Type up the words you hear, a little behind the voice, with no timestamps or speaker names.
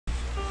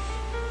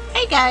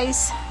Hey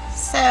guys,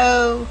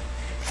 so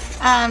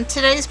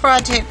today's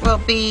project will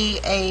be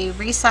a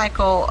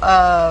recycle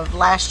of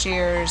last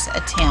year's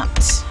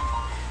attempt.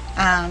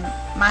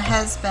 My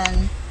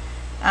husband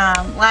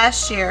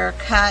last year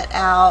cut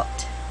out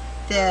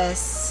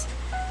this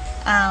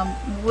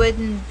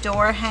wooden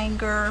door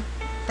hanger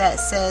that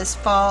says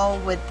fall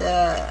with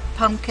the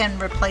pumpkin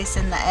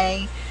replacing the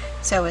A,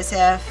 so it's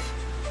F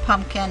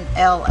pumpkin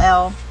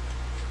LL,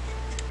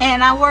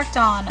 and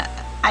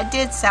I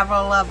did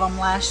several of them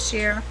last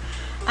year,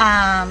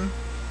 and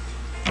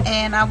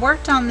I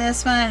worked on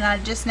this one and I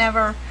just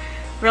never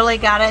really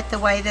got it the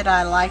way that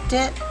I liked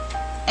it,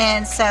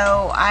 and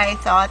so I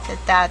thought that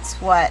that's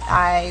what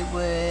I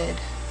would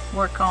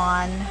work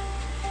on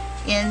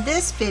in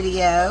this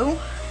video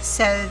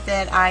so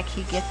that I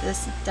could get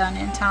this done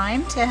in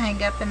time to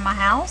hang up in my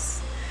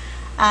house.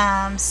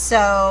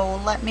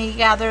 So let me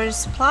gather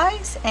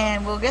supplies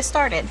and we'll get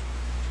started.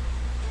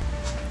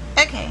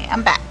 Okay,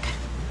 I'm back.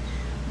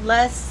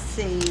 Let's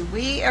see,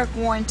 we are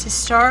going to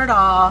start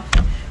off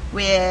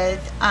with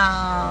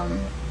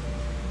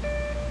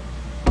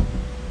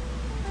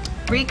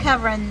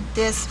recovering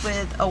this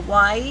with a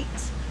white.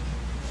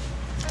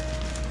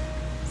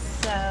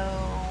 So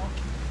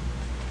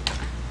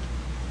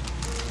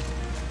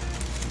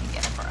let me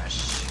get a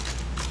brush.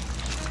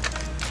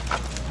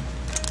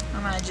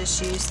 I'm going to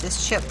just use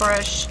this chip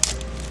brush.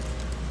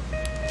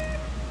 We're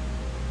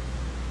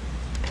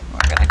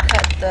going to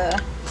cut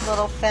the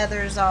little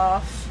feathers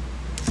off.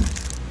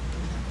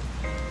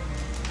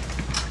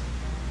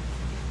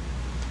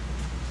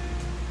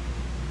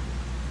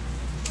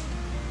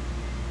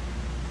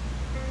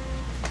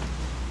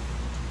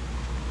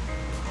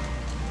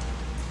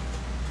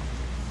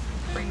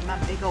 Bring my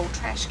big old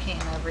trash can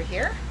over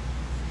here.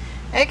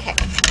 Okay,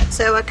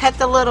 so I cut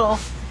the little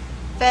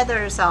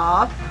feathers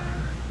off,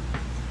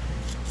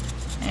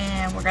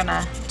 and we're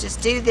gonna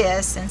just do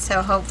this, and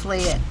so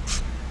hopefully it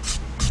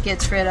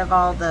gets rid of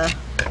all the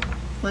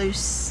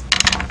loose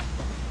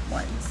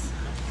ones.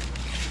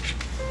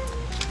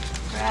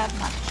 Grab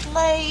my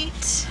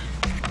plate,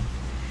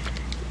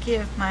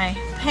 give my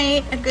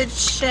paint a good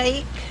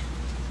shake.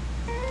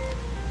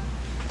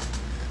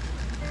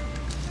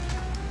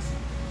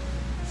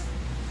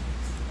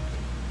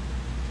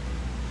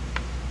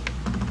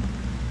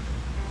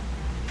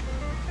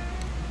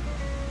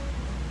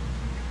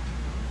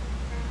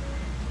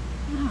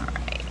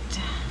 Alright,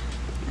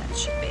 that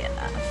should be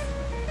enough.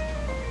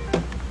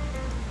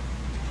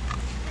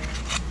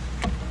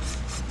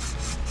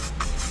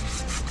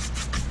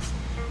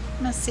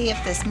 I'm going to see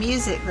if this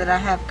music that I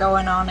have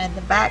going on in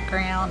the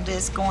background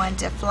is going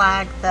to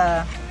flag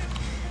the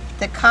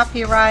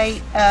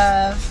copyright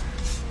of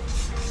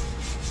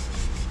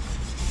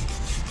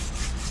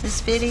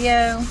this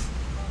video.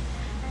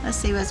 Let's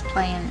see what's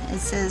playing. It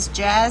says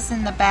jazz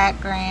in the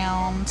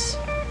background.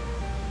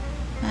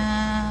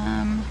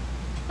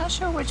 Not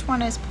sure which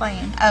one is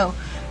playing. Oh,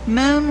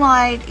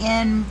 Moonlight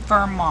in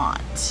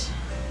Vermont.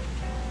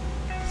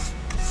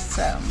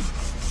 So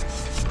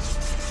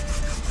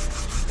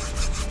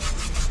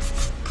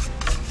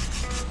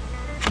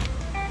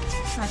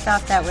I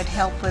thought that would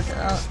help with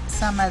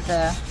some of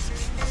the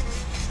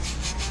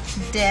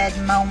dead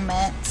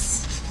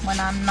moments when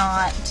I'm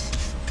not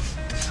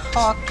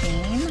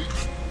talking.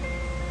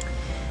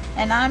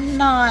 And I'm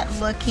not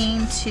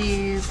looking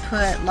to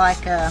put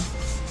like a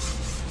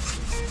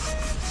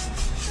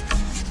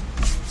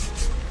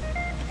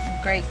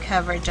great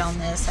coverage on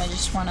this. I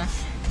just want to,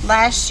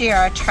 last year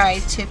I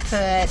tried to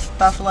put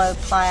buffalo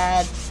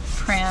plaid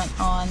print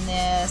on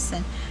this,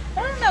 and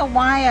I don't know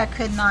why I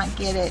could not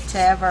get it to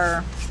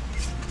ever,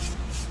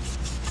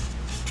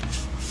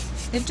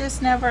 it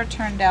just never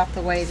turned out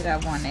the way that I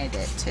wanted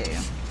it to.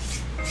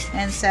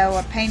 And so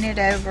I painted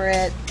over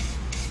it,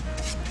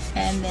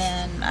 and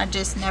then I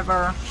just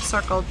never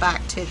circled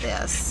back to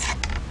this.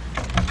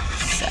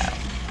 So,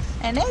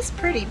 and it's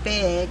pretty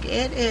big.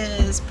 It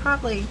is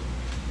probably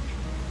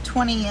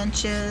 20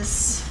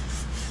 inches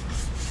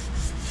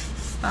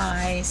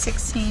by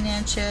 16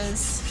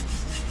 inches,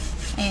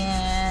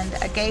 and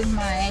I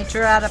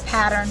drew out a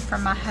pattern for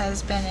my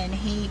husband, and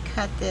he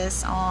cut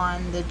this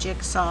on the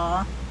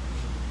jigsaw.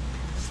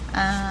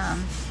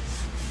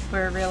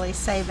 We're really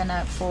saving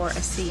up for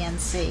a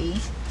CNC,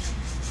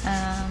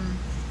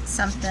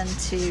 something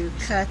to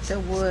cut the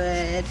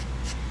wood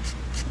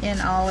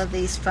in all of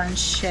these fun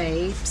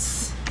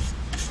shapes.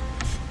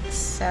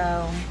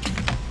 So,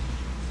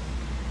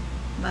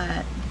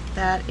 but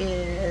that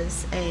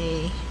is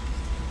a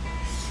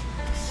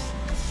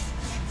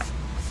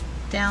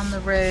down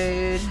the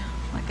road.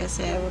 Like I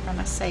said, we're going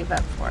to save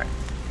up for it.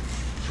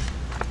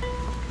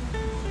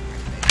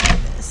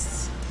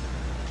 This.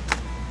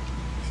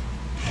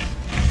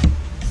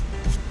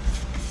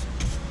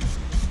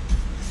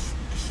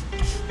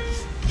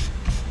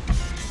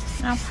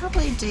 And I'll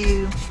probably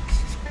do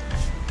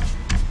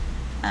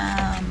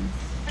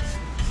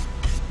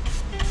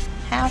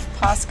half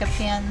Posca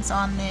pins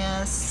on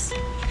this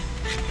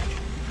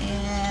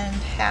and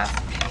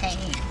half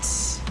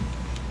paint.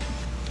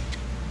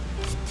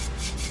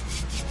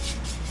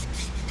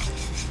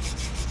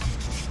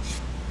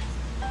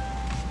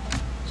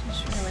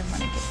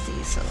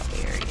 this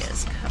little area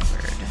is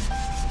covered.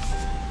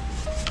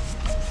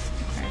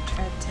 I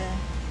tried to,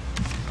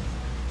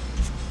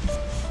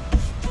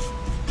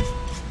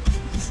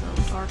 these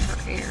little darker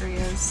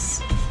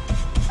areas.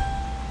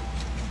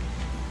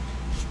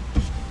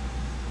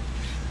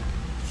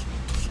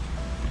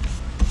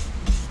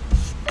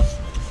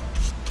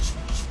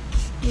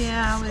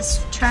 Yeah, I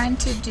was trying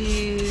to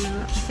do,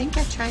 I think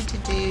I tried to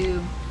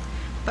do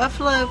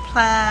buffalo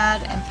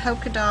plaid and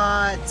polka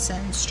dots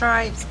and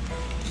stripes.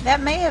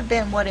 That may have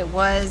been what it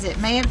was. It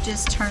may have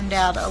just turned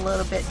out a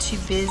little bit too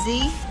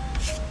busy.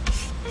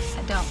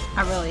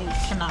 I really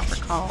cannot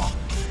recall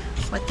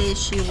what the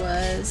issue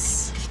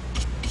was.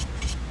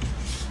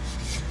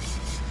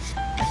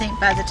 I think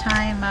by the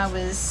time I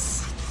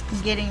was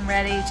getting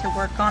ready to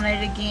work on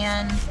it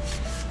again,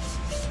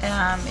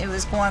 it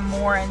was going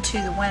more into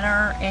the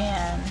winter,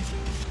 and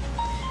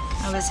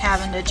I was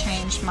having to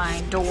change my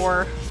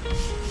door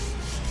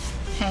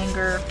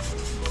hanger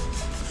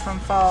from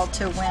fall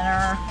to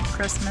winter,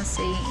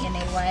 Christmassy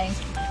anyway.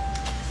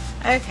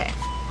 Okay.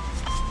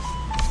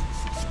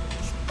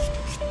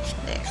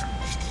 There.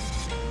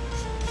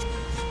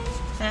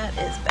 That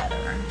is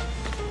better.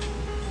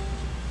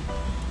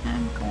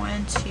 I'm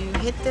going to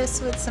hit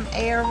this with some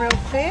air real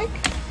quick,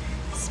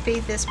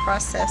 speed this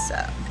process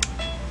up.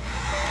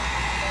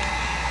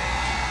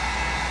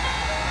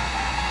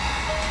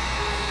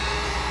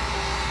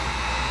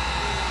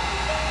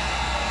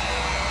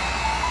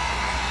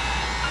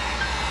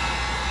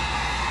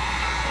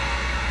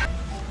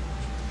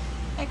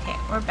 Okay,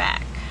 we're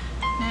back.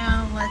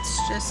 Now let's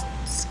just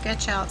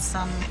sketch out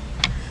some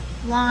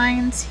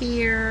lines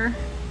here.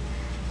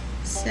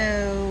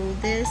 So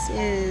this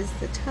is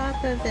the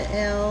top of the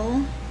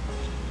L.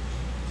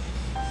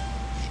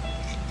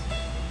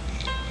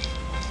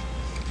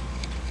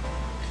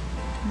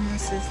 And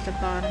this is the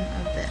bottom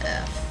of the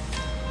F.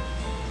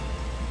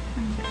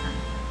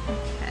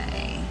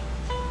 Okay.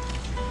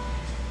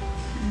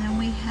 And then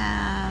we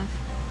have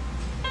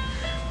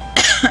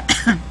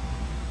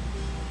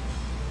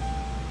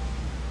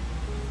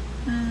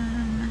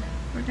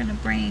we're going to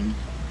bring,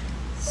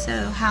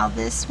 so how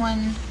this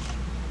one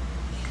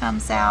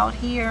comes out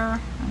here,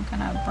 I'm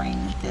going to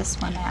bring this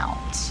one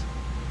out,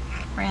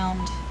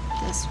 round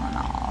this one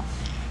off.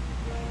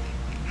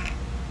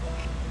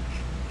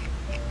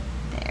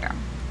 There.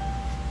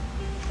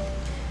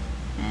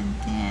 And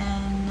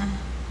then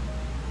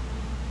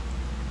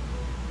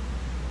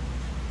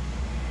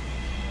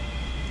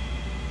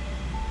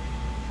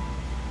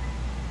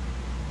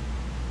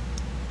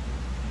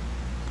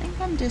I think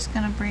I'm just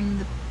going to bring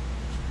the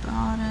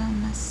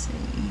bottom, let's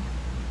see.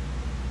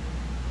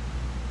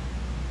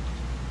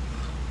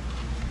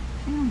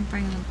 I'm going to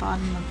bring the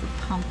bottom of the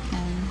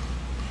pumpkin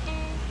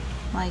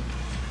like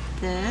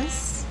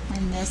this,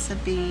 and this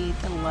would be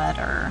the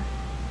letter.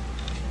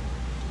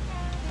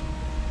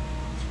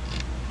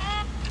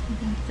 I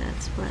think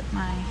that's what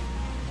my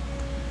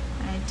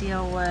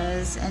ideal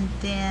was. And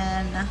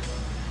then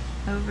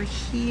over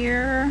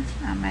here,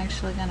 I'm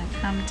actually going to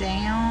come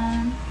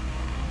down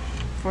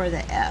for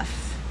the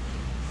F.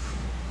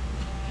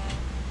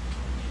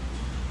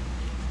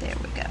 There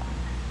we go.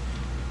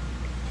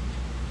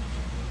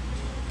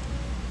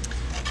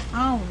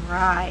 All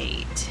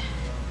right.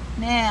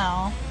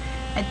 Now,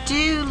 I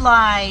do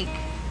like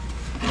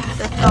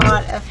the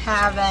thought of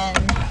having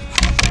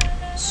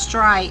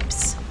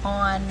stripes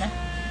on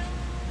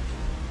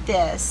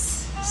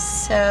this.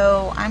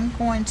 So I'm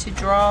going to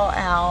draw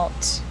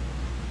out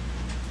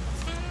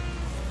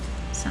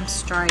some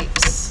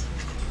stripes.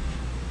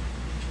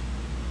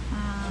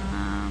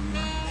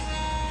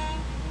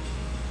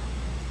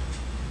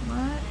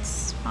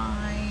 Let's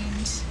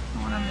find,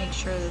 I want to make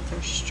sure that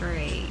they're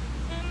straight.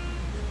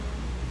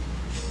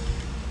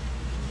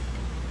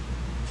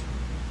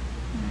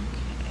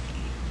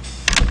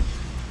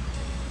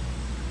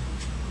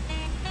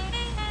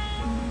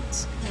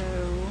 Let's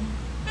go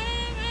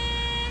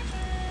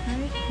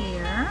right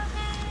here,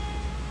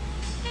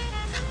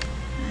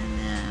 and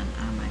then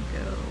I'm going to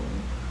go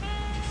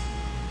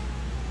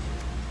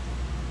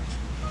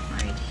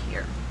right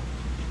here.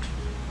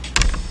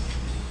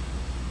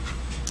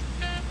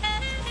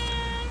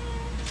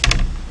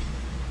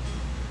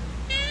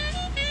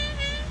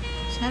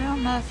 So I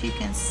don't know if you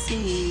can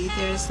see,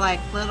 there's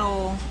like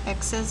little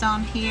X's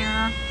on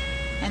here,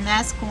 and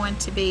that's going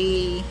to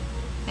be,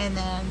 and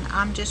then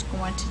I'm just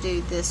going to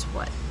do this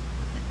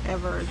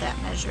whatever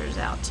that measures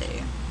out to.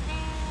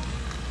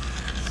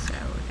 So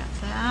we got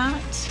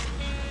that.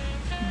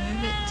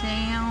 Move it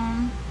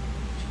down.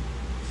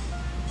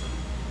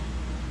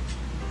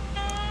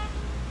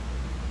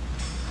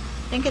 I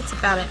think it's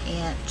about an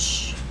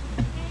inch.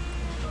 And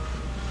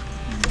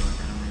then we're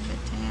going to move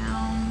it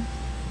down.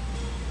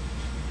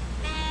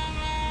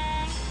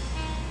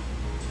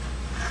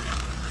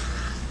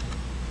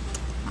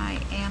 My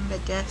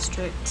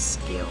ambidextrous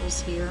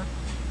skills here.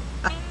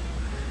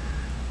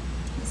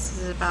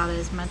 This is about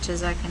as much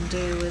as I can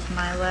do with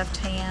my left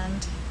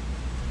hand.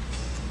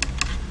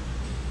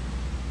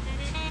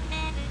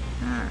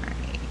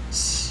 Alright.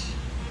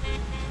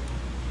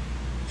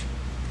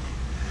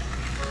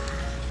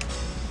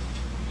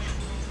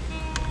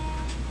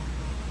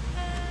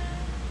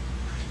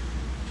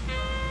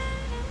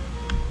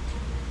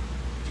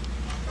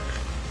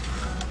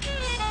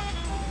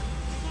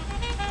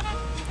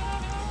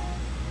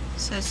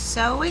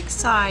 So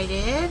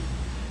excited.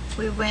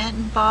 We went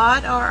and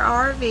bought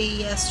our RV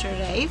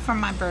yesterday for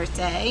my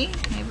birthday.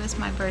 It was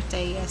my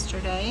birthday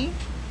yesterday.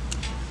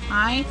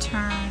 I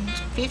turned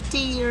 50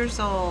 years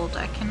old.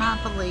 I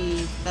cannot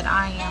believe that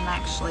I am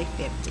actually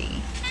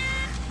 50.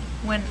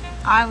 When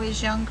I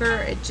was younger,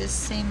 it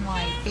just seemed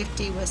like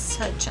 50 was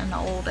such an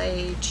old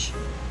age.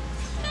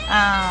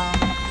 And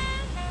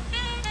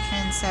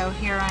so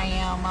here I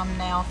am. I'm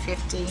now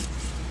 50.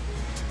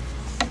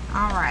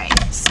 Alright,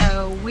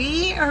 so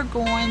we are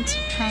going to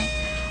paint,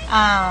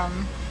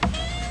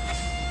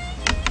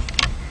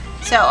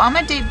 so I'm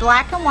going to do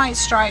black and white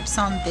stripes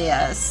on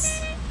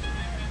this.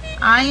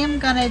 I am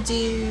going to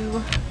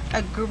do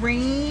a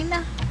green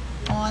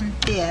on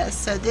this.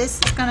 So this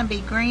is going to be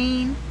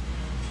green.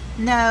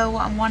 No,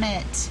 I want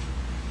it,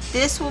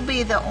 this will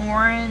be the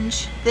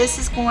orange. This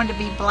is going to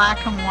be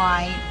black and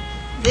white.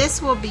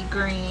 This will be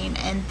green,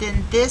 and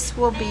then this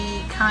will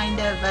be kind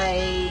of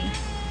a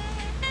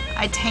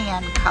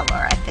tan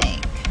color, I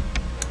think.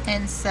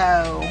 And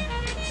so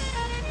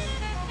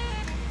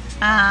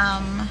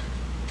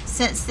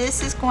since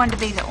this is going to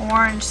be the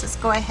orange, let's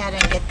go ahead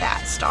and get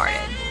that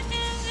started.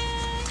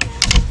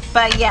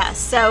 But yeah,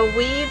 so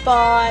we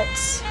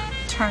bought,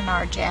 turn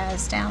our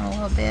jazz down a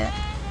little bit.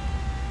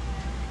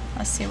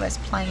 Let's see what's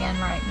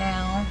playing right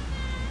now.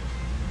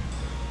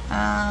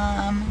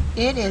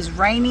 It is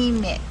Rainy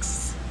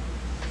Mix.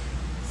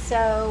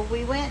 So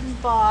we went and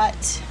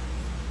bought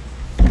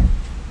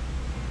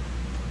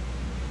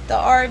the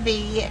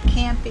RV at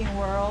Camping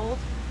World.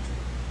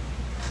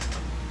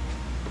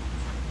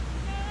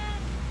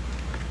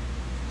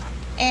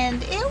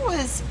 And it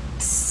was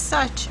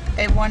such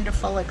a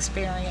wonderful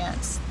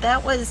experience. They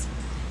were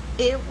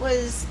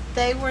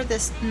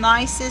the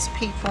nicest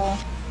people.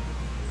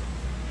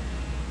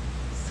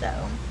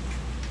 So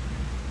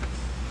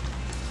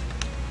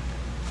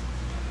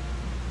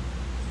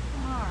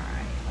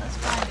alright, let's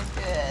find a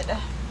good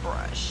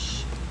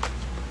brush.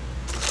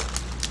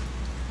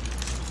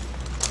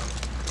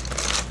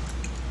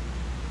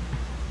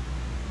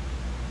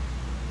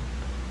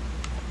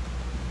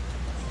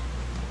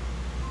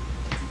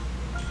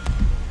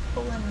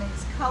 Pulling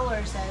these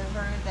colors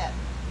over that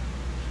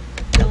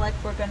I feel like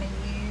we're going to use.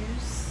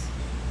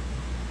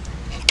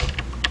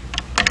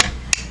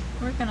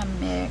 We're going to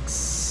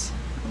mix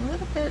a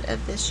little bit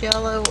of this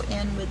yellow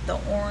in with the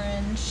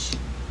orange.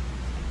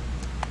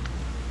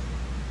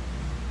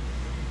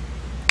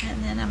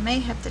 And then I may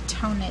have to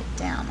tone it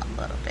down a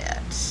little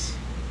bit.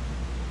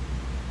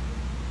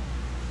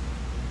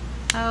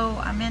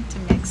 Oh, I meant to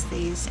mix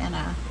these in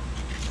a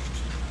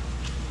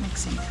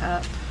mixing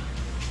cup.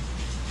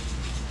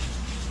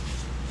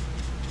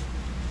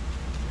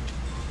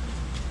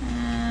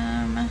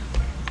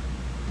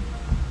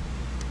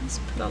 Let's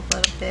put a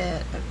little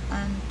bit of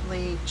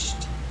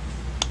unbleached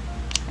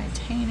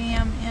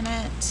titanium in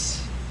it.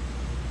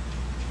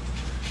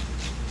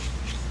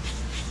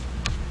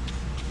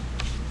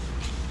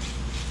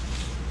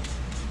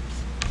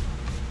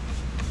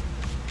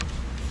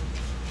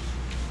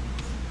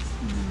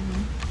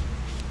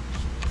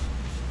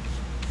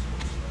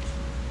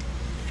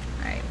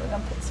 Alright, we're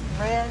going to put some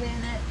red in it.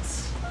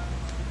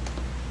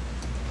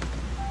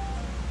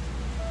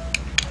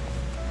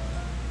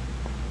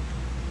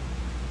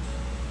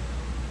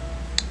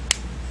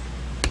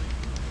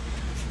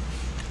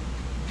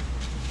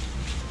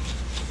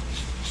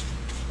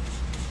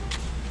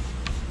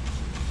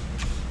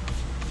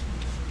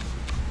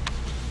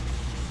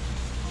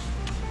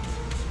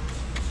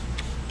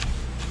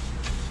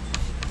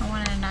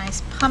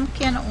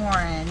 Pumpkin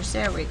orange.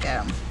 There we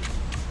go.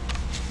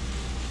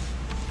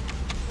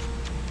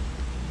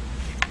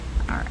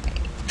 Alright.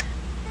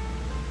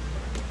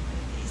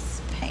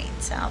 These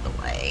paints out of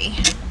the way.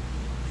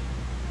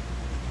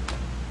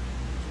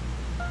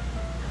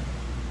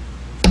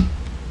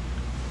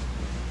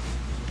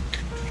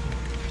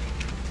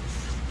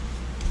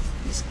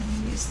 Just going to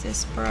use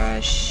this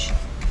brush.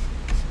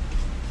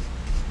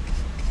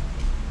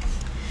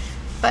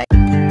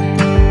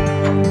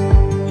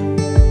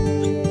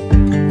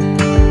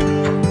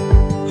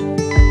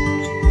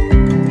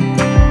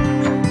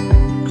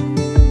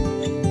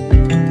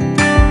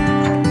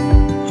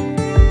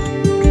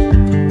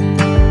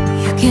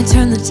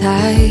 Turn the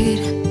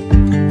tide,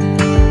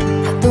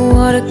 let the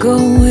water go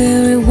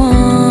where it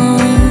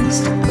wants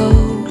to go.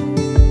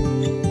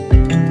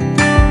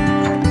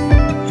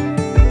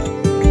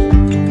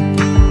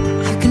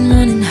 You can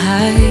run and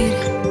hide,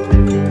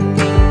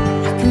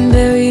 you can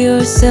bury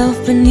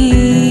yourself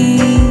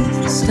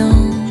beneath the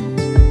stones.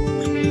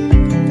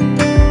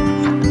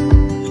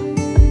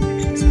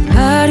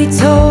 Somebody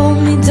told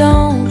me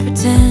don't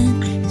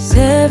pretend, 'cause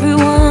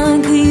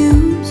everyone could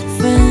use a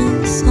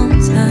friend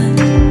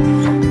sometimes.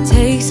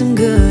 Take some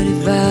good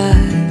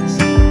advice.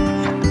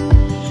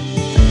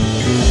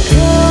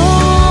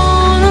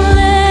 Don't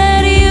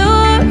let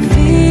your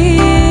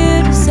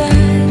fear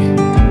decide.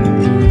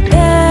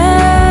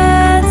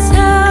 That's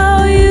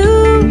how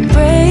you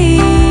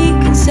break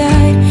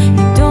inside.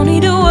 You don't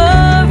need to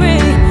worry.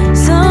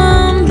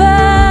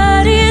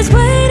 Somebody is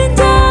waiting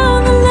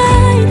down the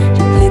line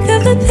to pick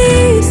up the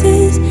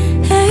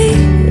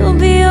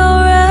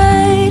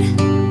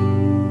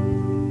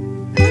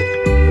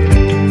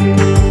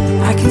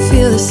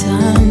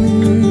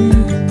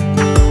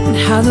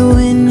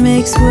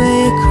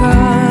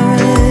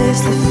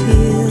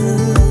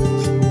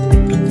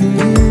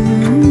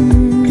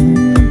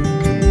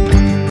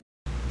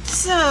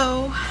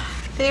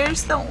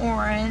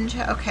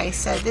Okay,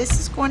 so this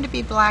is going to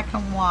be black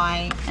and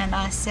white, and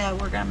I said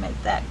we're going to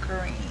make that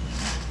green.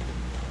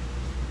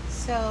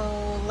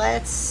 So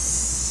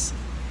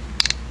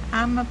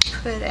I'm going to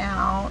put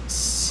out,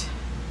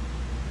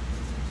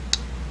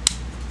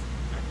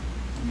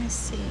 let me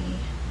see.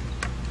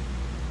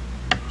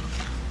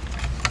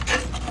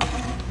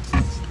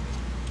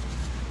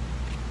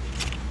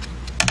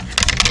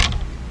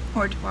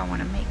 Or do I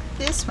want to make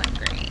this one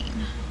green?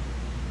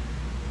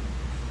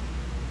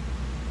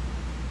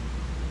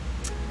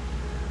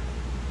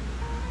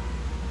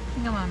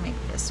 I think I want to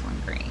make this one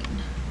green.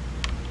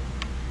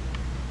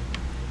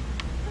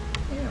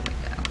 There we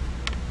go.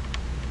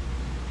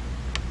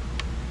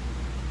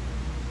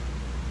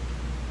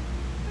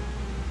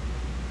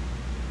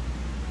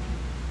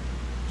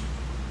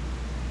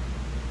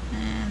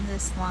 And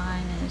this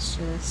line is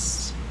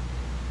just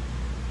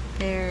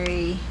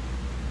very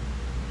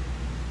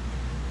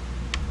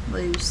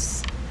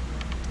loose.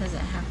 Doesn't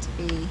have to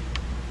be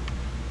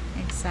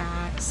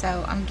exact.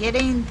 So I'm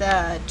getting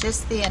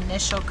just the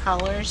initial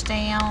colors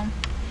down,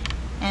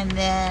 and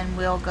then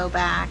we'll go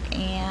back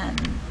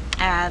and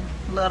add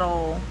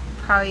little,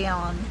 probably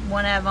on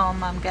one of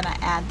them I'm gonna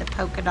add the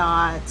polka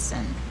dots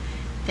and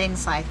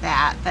things like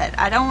that, but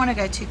I don't want to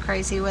go too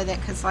crazy with it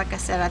because, like I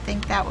said, I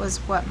think that was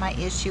what my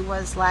issue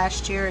was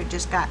last year. It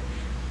just got,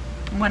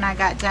 when I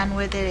got done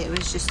with it, it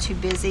was just too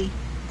busy.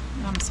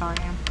 I'm sorry,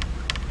 I'm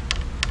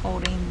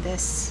holding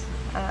this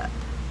up.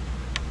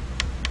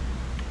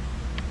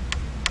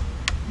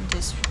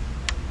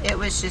 It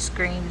was just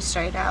green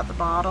straight out of the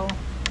bottle.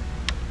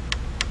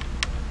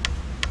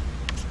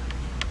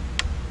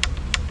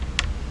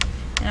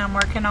 And I'm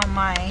working on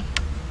my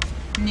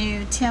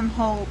new Tim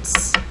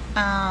Holtz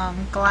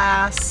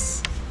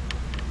glass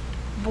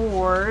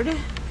board,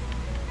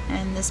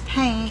 and this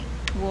paint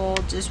will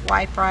just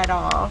wipe right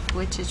off,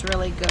 which is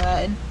really good.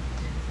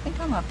 I think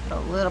I'm going to put a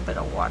little bit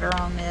of water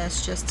on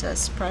this just to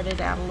spread it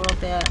out a little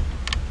bit.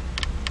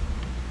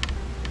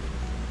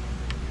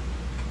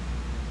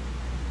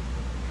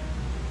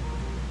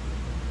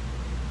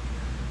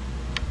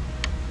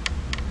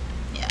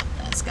 Yeah,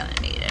 that's going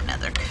to need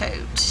another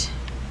coat.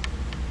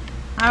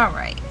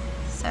 Alright,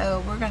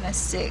 so we're going to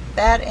stick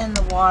that in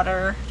the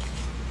water,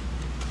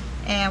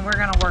 and we're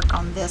going to work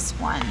on this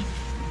one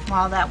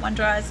while that one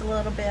dries a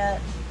little bit.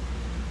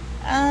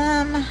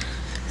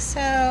 So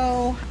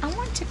I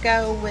want to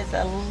go with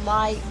a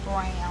light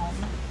brown.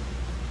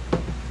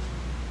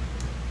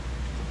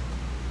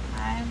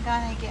 I'm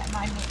going to get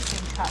my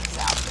mixing cups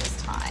out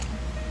this time,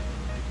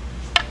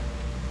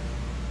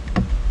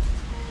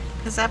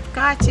 because I've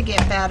got to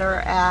get better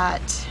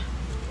at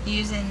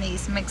using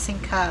these mixing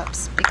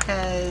cups,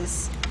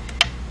 because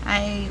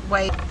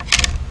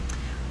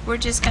we're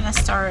just going to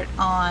start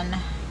on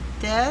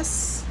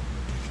this.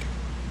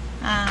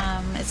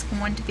 It's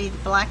going to be the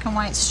black and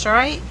white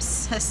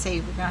stripes. Let's see,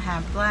 we're going to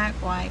have black,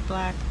 white,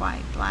 black,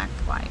 white, black,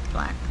 white,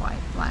 black,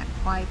 white, black,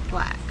 white,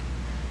 black.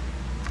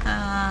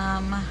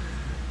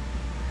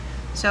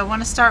 So I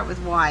want to start with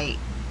white.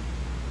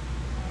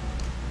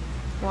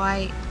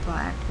 White,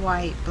 black,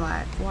 white,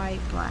 black,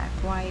 white, black,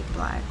 white,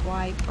 black,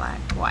 white,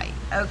 black, white.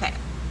 Okay.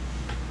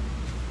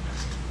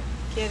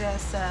 Get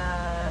us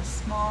a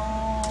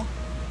small,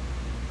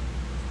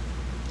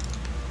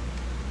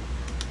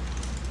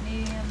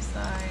 medium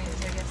size,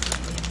 I guess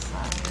medium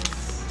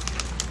size.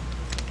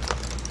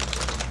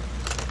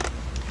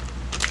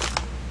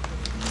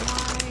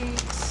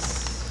 White,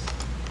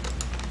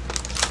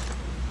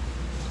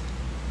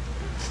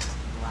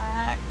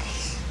 black.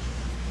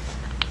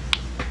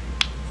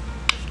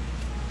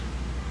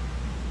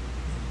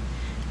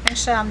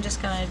 Actually, I'm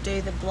just going to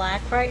do the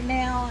black right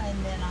now,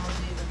 and then I'll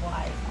do the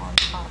white on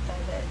top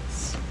of it.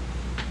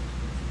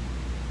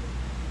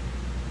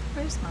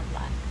 Where's my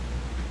black?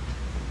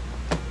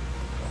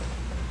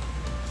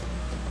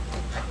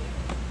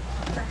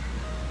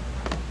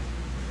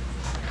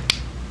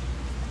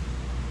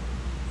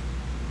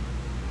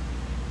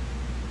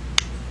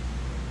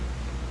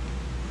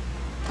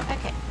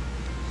 Okay.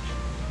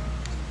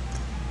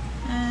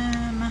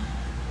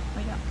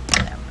 We don't have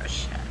that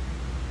brush yet.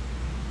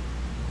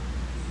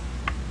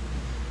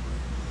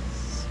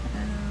 So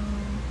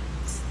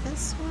it's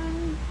this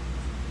one.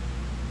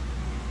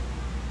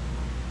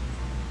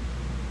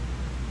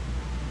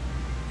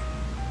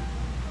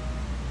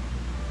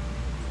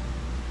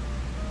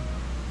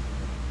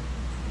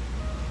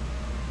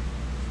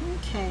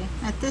 Okay,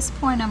 at this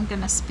point I'm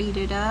going to speed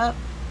it up.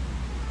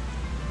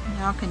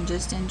 Y'all can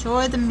just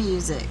enjoy the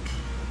music,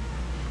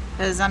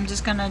 because I'm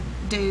just going to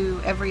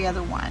do every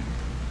other one.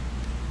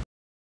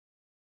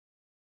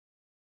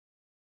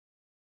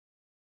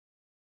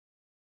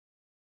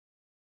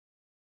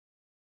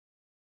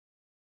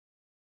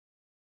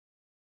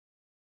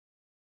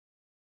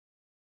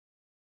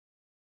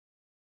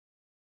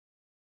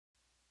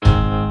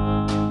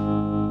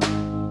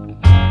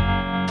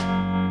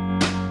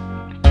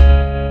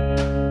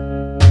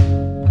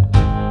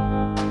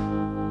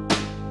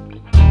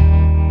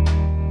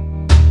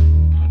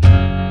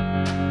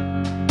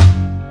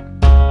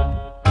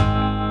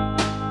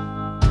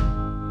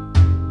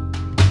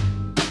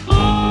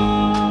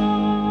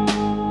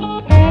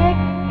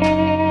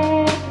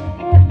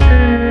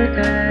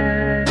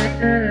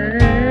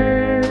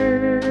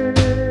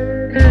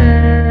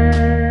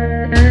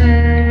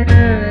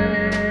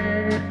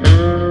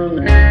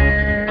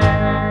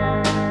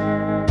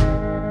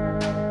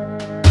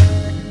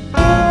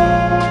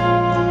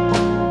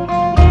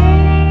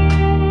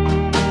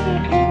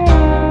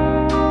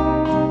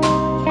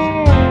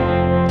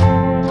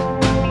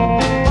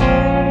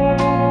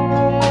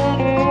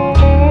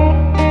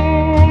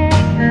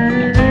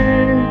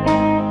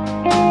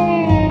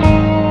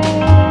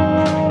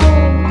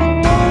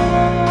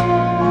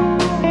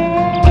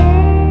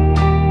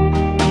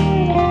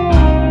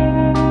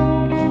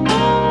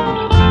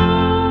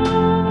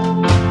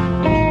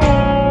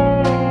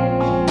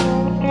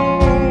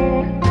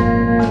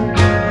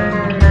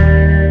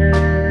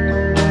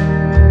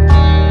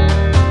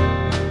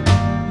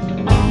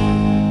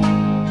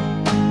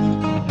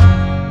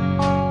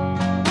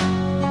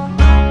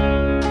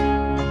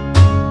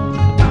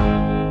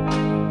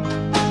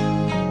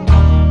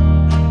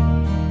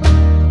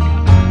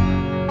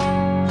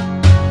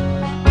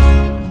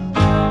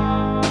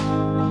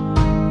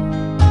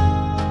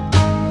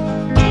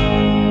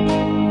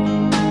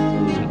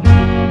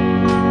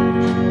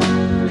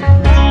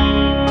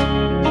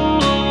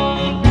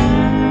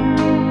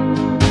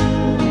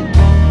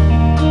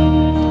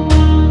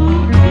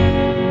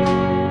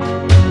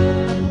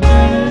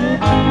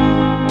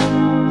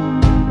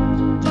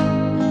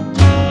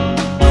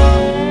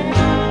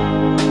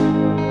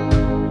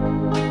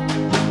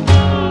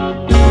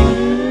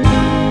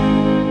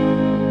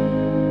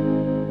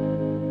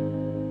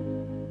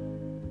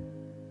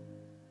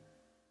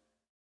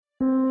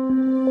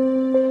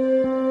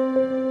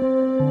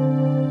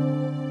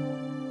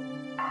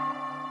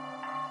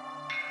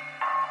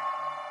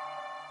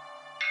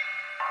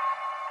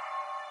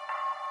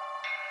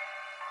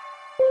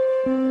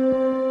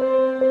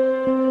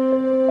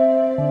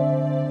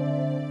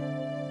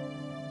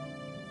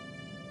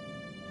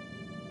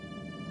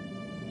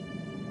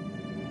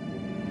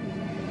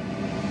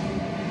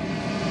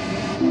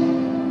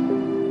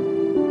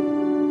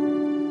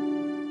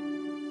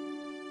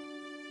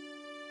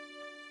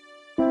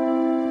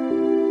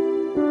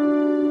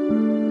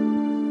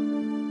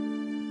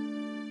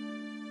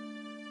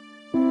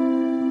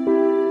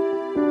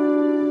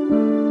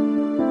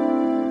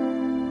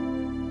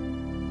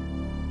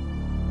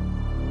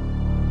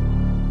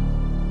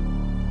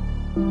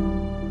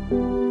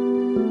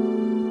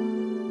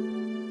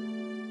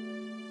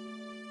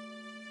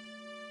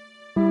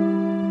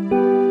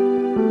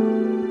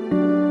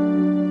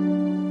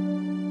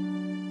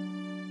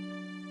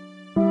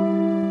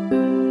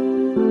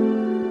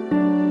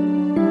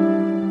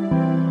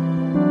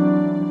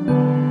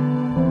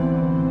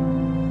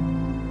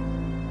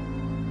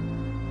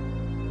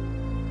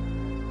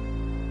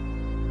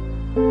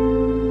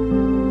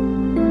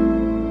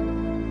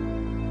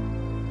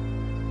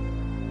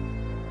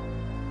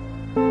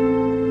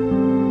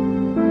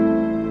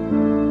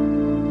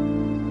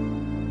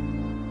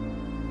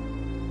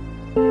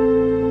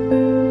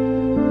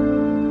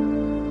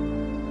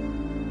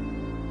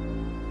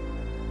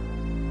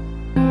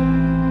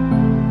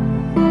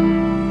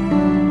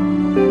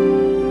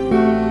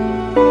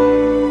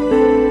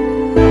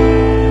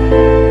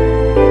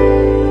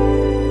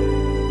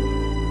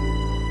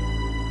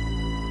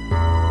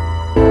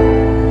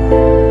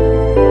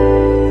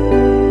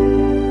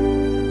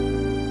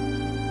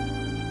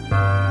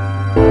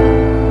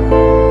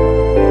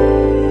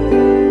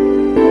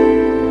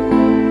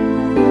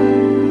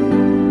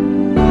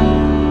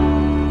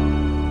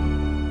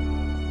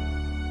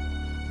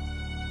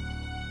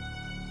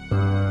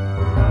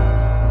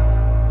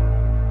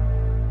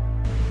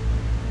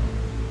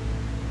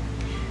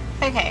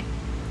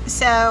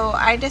 So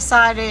I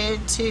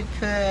decided to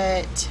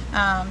put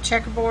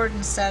checkerboard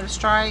instead of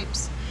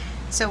stripes.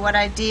 So what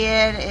I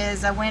did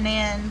is I went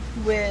in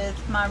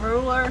with my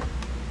ruler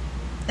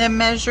and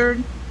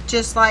measured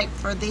just like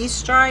for these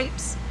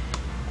stripes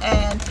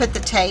and put the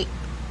tape.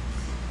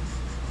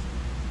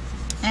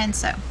 And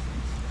so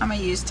I'm going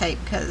to use tape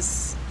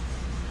because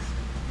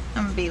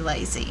I'm going to be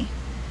lazy.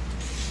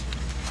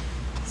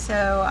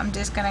 So I'm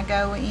just going to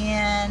go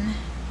in,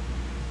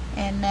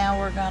 and now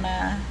we're going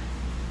to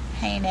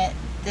paint it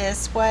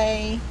this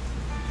way.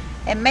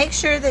 And make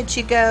sure that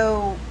you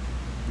go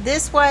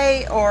this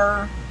way,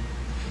 or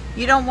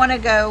you don't want to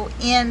go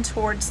in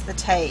towards the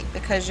tape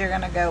because you're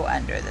going to go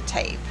under the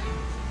tape.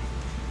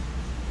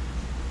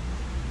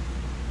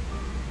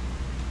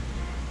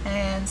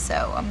 And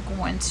so I'm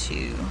going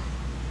to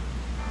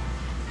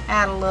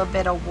add a little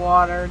bit of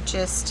water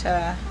just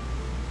to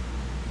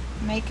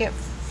make it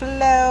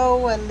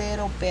flow a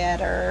little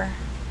better.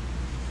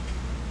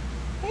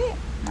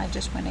 I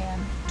just went in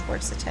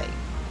towards the tape.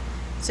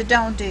 So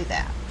don't do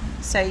that.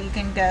 So you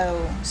can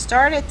go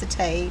start at the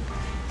tape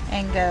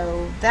and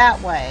go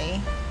that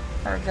way,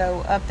 or go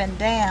up and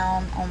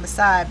down on the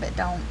side, but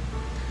don't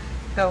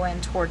go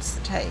in towards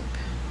the tape.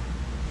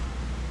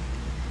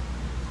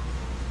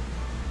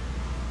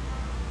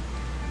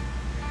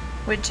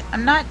 Which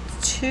I'm not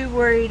too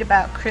worried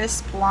about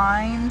crisp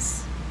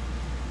lines.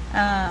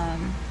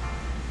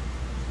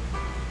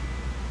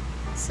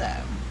 So,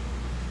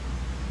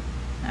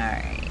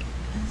 alright,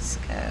 let's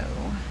go.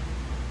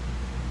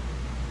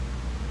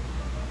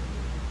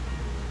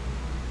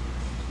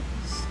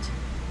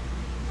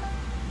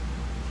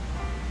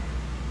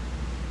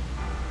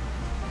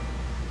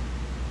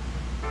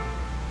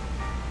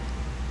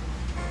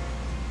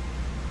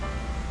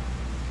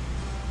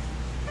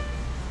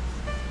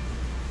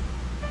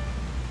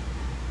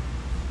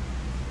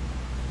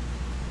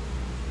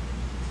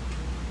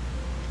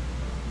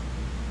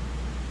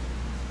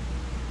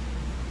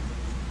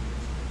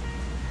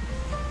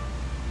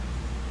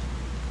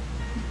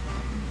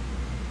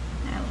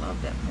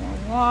 Bit more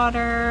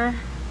water.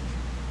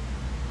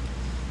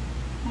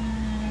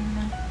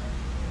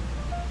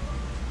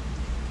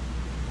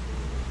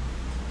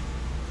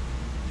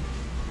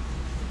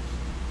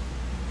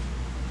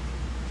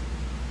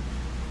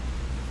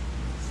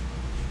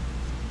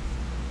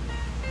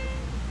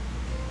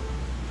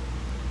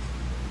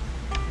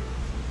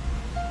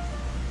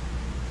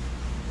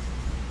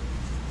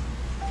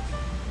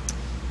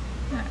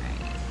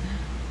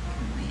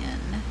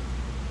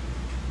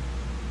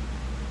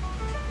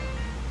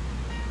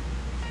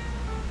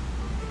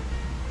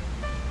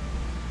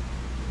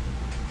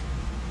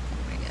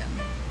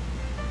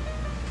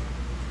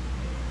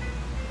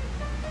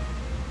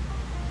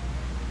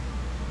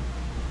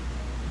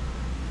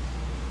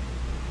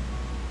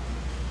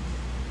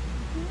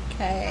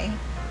 Okay.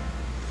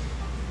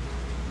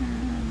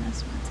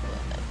 This one's a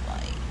little bit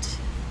light.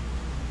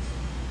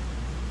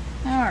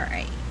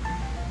 Alright.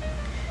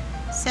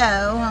 So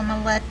I'm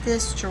going to let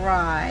this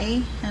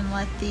dry and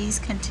let these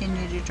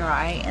continue to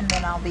dry, and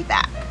then I'll be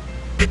back.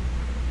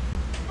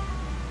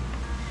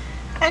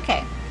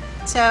 Okay.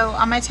 So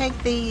I'm going to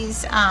take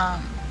these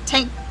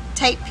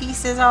tape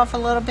pieces off a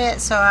little bit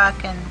so I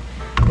can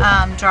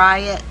dry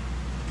it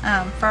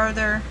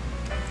further.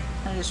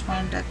 I just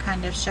wanted to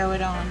kind of show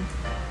it on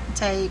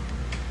tape.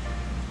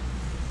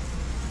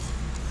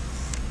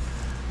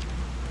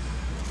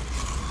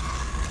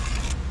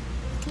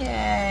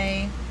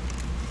 Yay.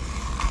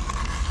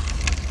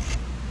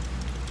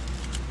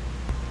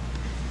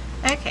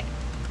 Okay.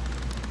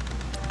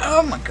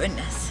 Oh my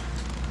goodness.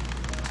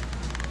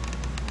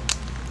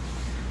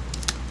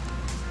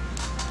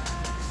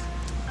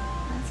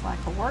 That's like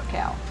a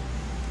workout.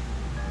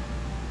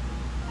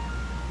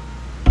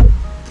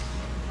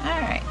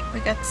 Alright,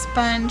 we got the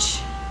sponge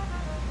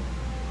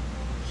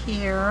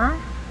here,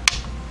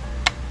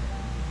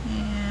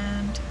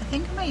 and I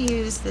think I'm going to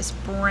use this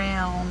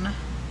brown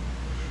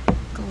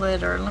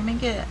glitter. Let me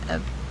get a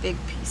big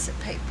piece of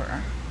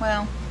paper.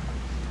 Well,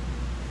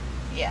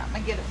 yeah, I'm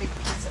going to get a big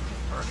piece of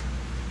paper.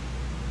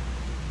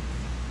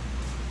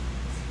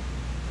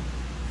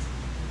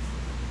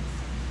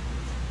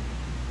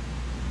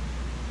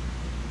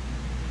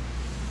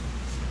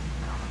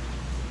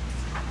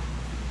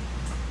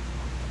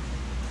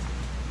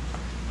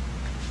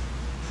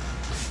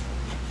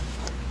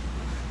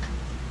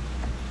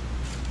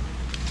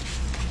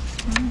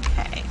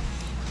 Okay,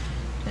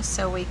 just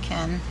so we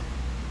can,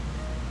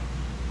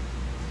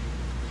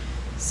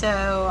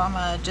 so I'm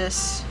going to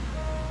just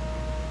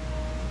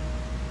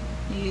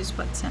use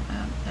what's in,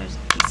 oh, there's a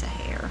piece of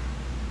hair.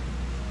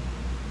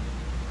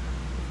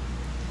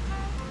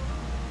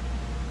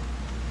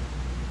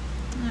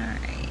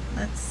 Alright,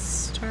 let's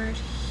start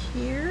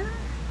here.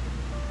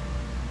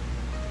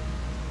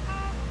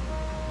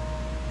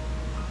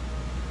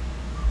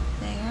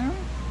 There.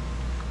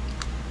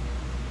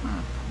 I'm going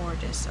to pour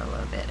just a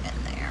little bit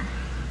in there.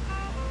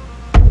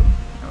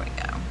 There we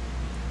go.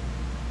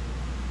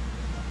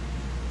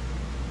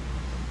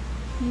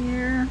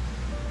 Here.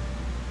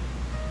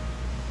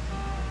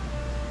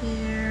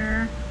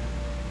 Here.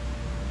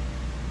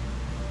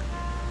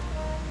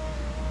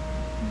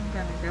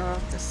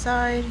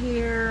 side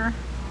here.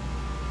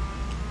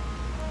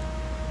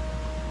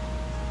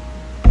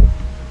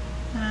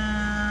 Go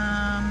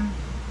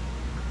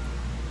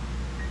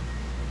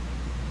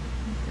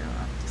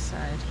off the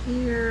side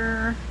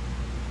here.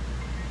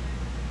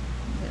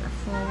 Get a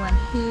full one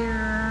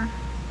here.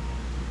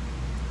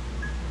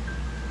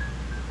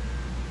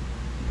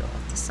 Go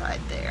off the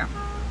side there.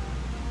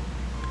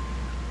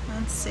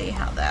 Let's see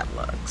how that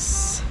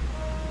looks.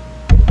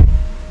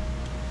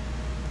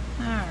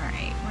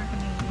 Alright, we're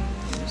going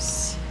to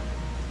use,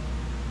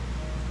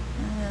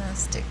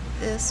 stick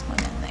this one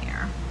in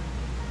there.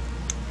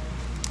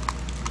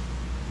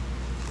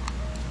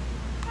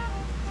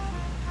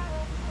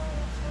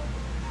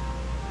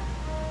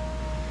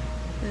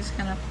 Just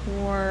going to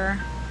pour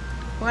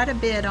quite a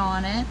bit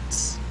on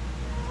it.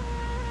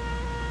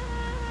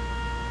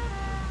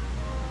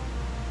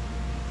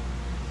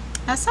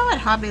 I saw at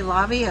Hobby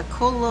Lobby a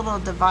cool little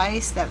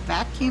device that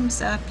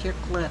vacuums up your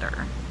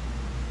glitter.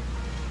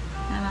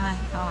 And I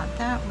thought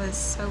that was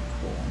so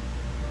cool.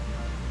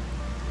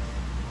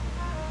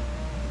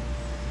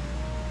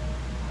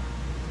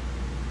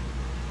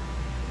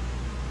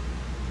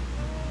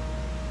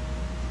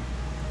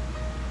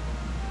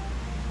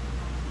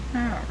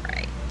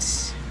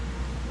 Alright.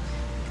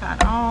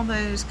 Got all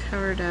those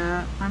covered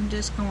up. I'm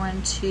just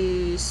going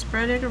to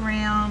spread it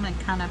around and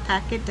kind of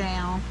pack it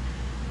down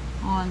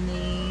on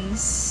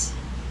these.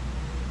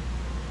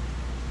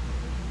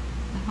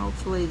 And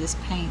hopefully this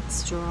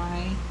paint's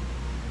dry.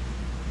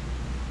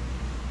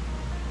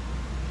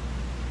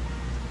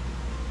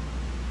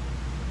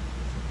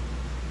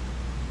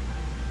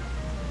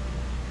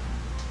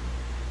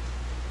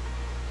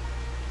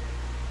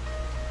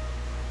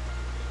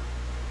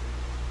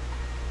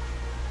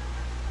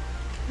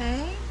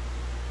 Okay.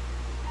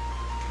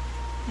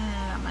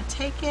 And I'm going to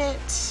take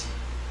it.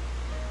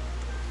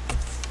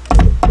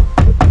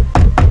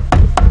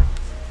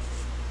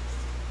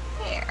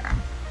 There.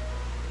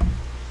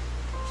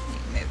 Let me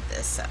move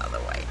this out of the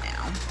way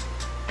now.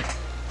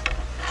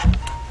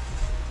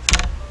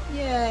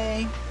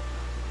 Yay.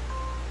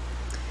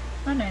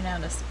 Running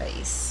out of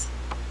space.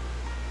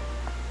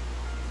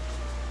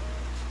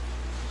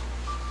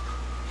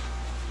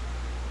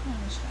 I'm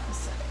just going to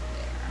set it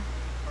there.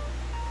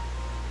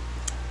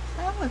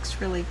 That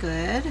looks really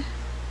good.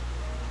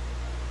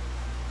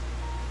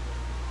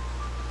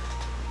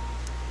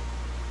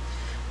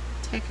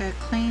 Take a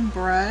clean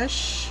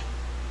brush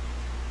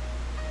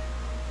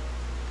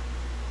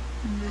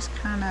and just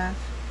kind of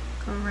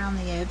go around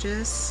the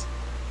edges.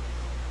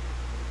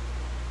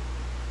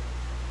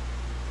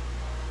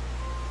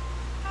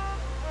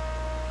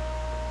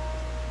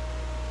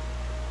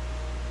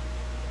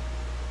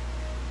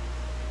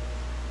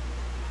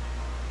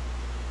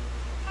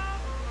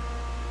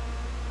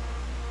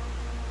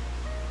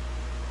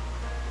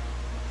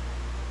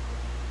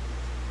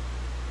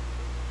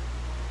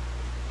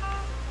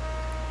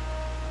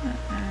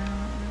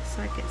 Looks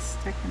like it's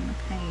stuck in the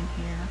paint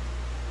here.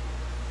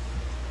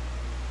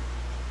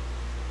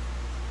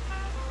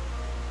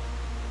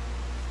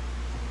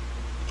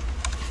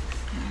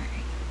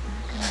 Alright,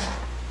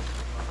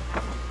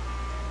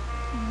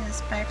 bring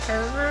this back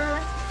over.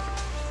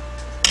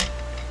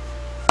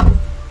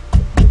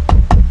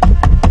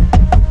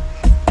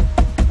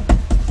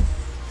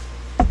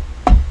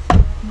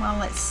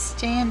 While it's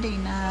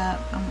standing up,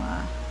 I'm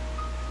going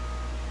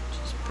to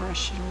just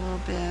brush it a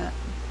little bit.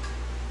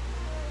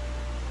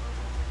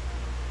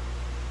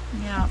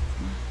 Yep.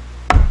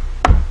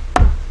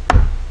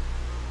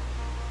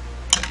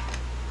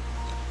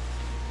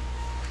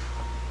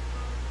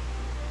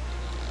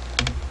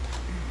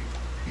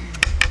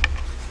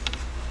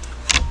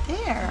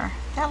 There.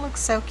 That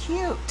looks so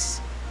cute.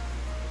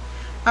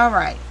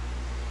 Alright.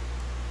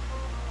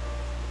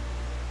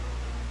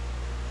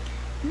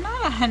 I'm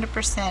not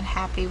 100%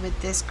 happy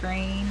with this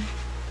green.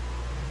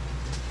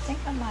 I think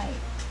I might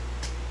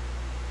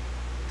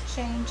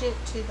change it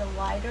to the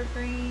lighter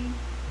green.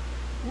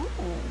 Ooh.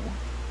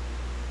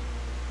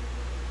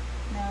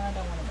 No, I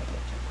don't want to make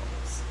it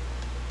turquoise.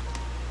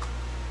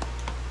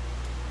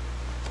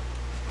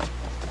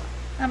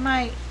 I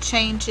might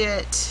change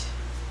it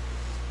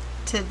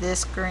to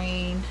this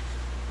green.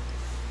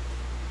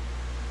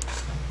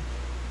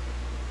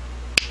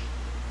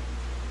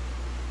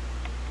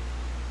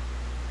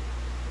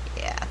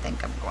 Yeah, I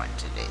think I'm going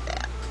to do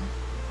that.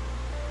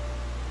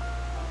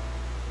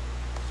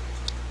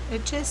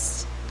 It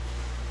just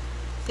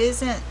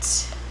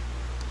isn't.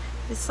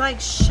 It's like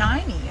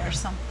shiny or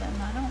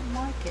something. I don't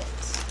like it.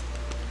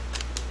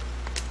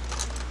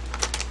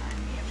 Find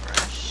me a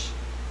brush.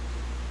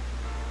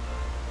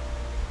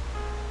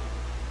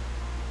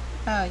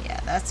 Oh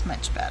yeah, that's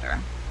much better.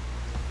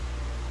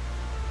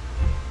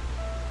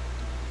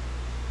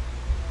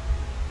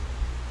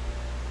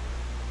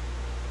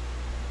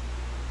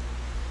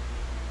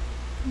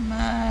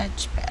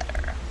 Much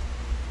better.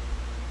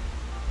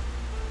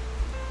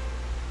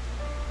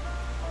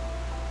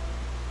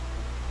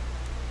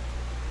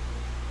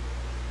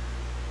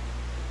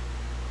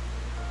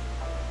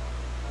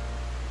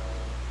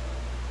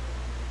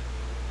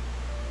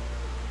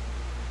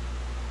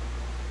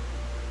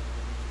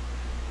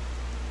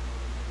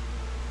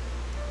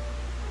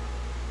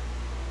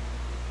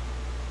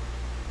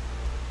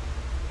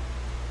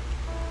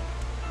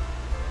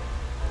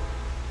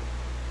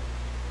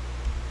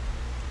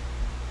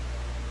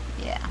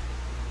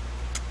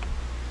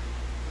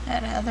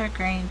 That other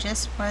green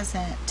just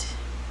wasn't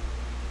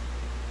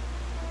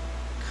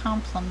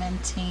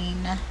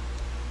complementing this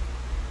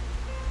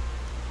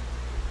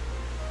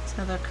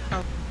other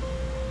color.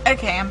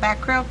 Okay, I'm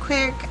back real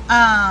quick.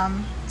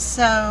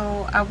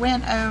 So I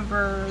went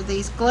over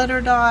these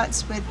glitter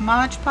dots with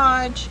Mod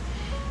Podge,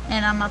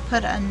 and I'm gonna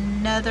put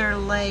another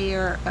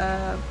layer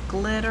of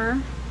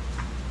glitter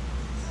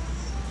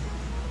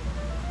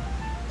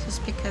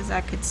just because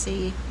I could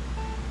see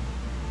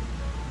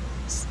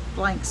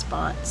blank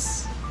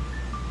spots.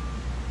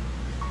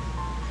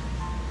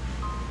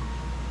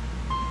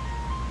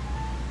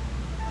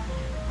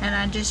 And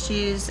I just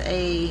use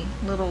a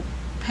little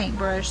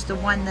paintbrush, the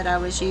one that I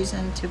was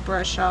using to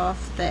brush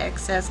off the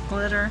excess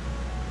glitter,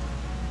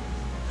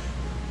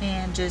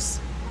 and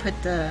just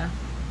put the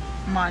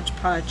Mod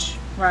Podge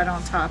right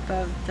on top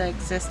of the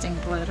existing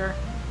glitter.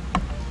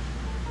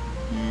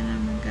 And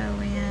I'm going to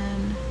go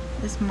in.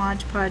 This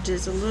Mod Podge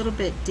is a little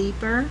bit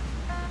deeper,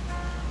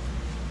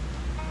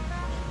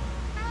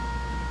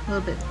 a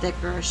little bit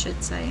thicker I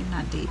should say,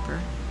 not deeper.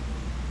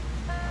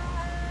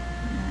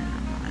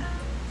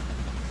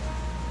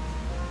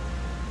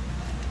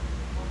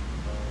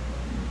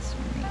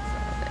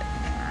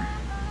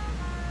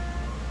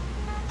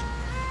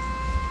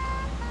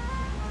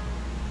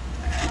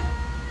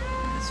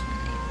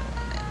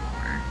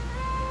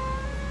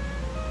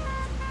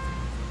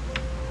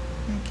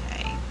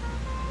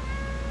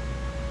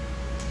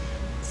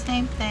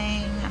 Same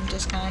thing, I'm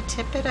just going to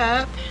tip it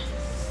up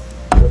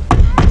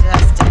and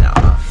dust it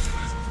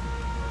off.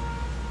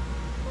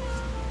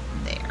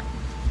 There.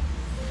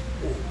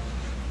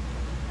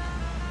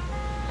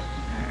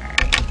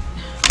 Alright.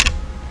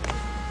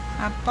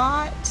 I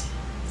bought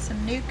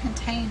some new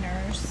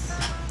containers.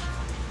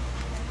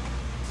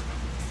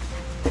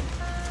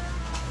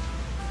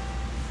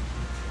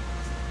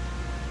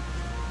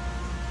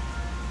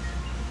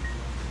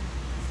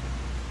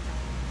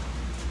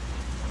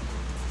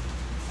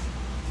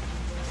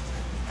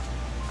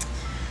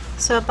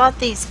 So I bought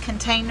these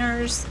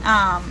containers.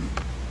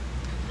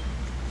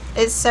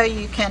 It's so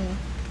you can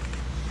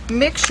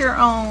mix your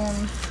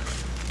own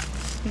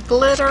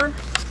glitter,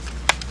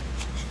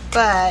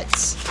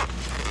 but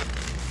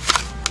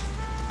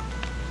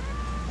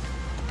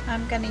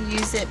I'm going to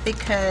use it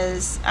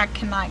because I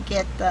cannot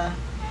get the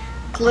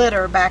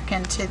glitter back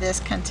into this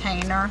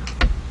container.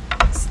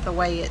 It's the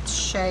way it's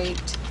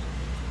shaped.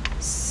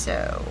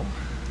 So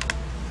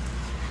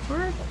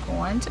we're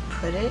going to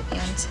put it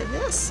into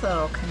this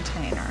little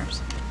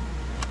containers.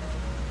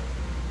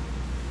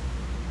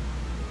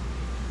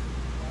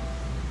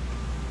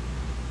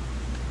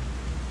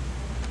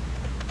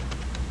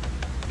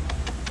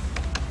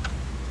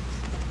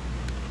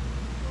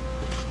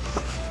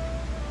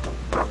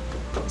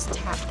 Just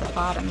tap the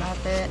bottom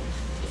of it.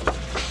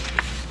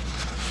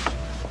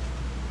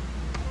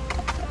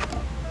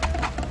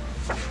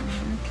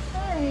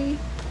 Okay.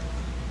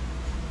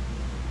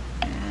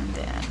 And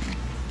then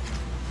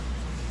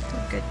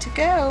we're good to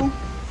go.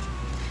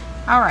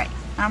 Alright,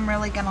 I'm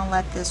really going to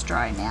let this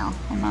dry now.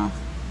 I'm going to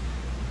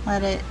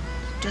let it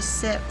just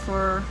sit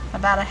for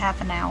about a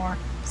half an hour.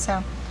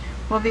 So,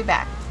 we'll be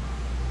back.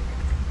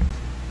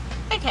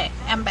 Okay,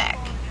 I'm back.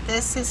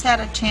 This has had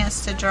a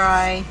chance to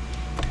dry,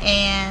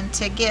 and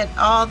to get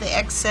all the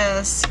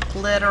excess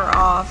glitter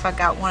off, I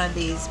got one of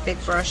these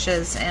big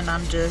brushes and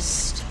I'm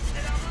just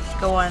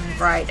going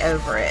right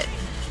over it.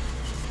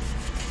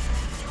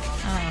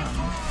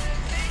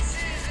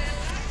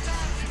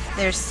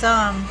 There's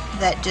some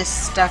that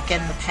just stuck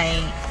in the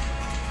paint,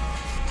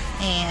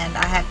 and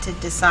I have to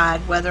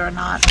decide whether or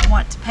not I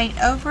want to paint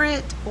over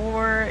it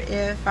or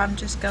if I'm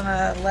just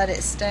gonna let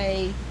it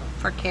stay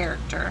for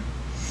character.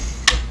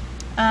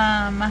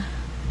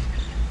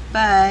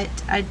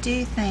 But I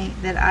do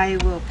think that I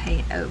will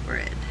paint over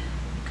it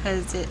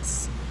because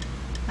it's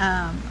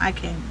I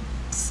can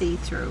see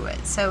through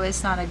it, so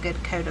it's not a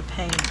good coat of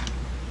paint.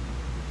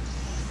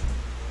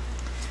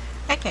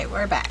 Okay,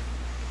 we're back.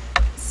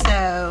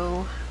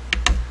 So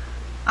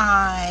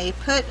I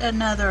put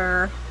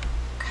another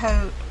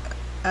coat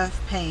of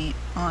paint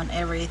on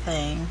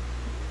everything.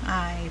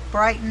 I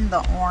brightened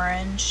the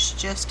orange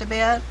just a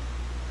bit,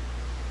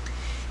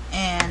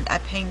 and I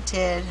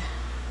painted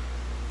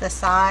the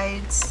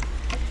sides,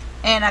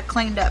 and I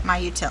cleaned up my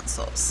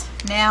utensils.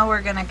 Now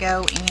we're gonna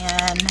go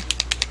in.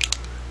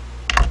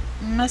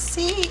 Let's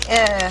see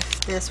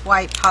if this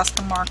white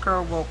Posca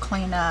marker will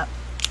clean up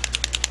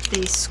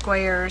these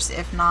squares.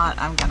 If not,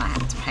 I'm gonna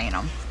have to paint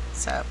them.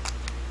 So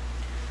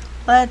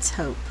let's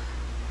hope.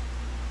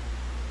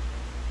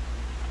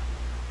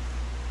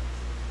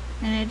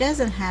 And it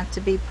doesn't have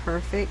to be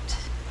perfect.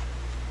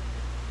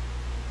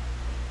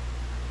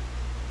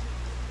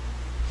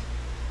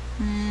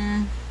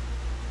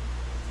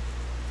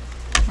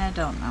 I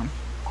don't know.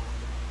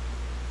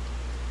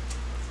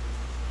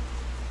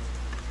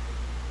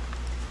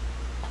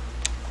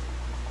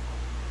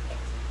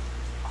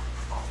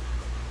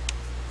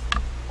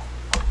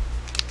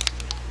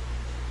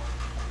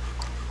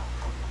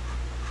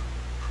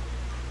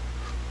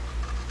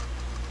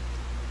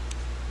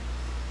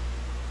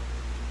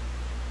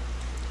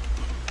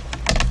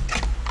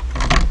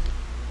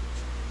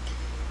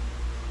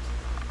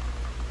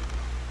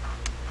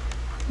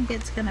 think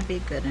it's going to be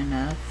good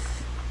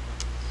enough.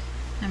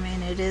 I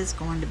mean, it is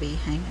going to be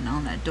hanging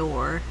on a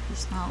door.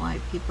 It's not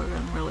like people are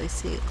going to really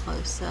see it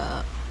close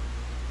up.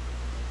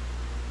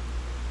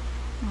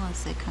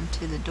 Unless they come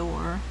to the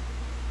door.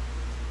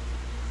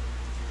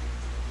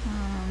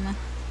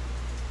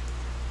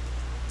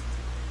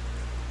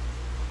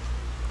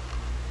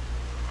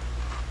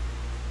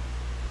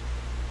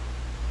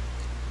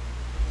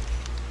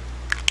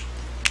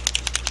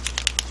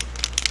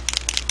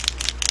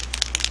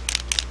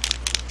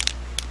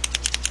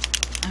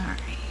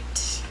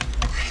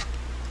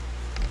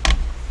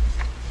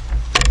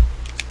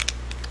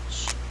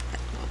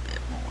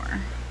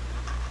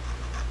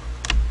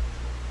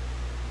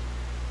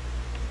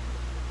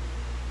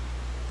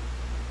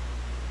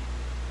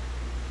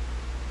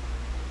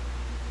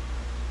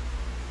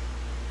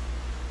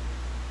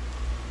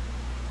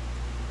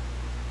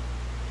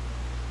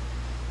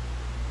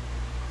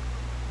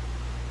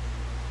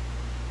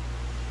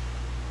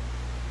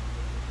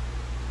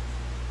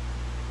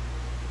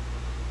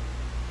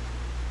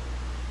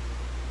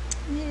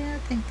 Yeah, I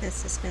think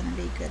this is going to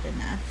be good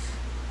enough.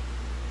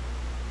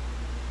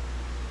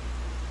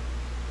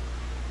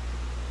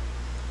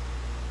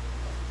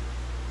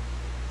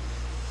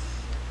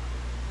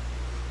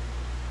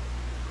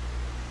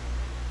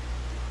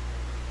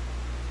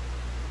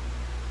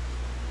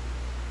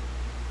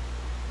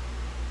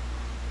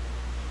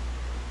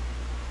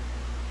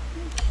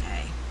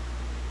 Okay.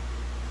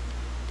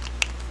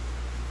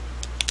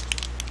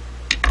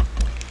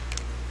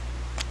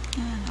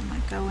 And I'm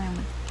going to go in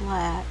with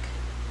black.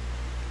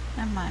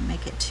 I might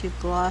make it too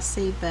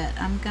glossy, but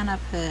I'm gonna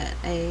put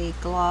a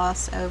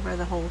gloss over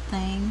the whole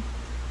thing.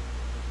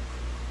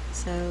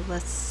 So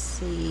let's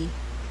see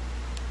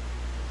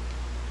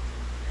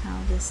how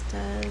this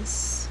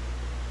does.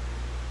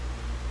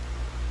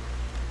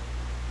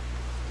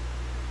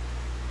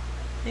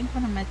 I think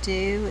what I'm gonna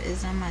do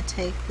is I'm gonna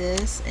take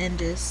this and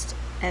just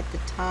at the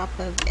top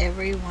of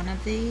every one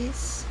of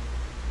these,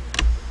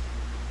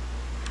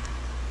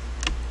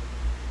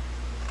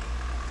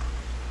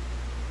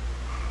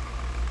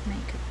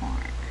 make a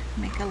mark,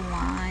 make a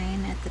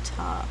line at the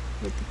top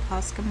with the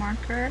Posca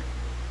marker.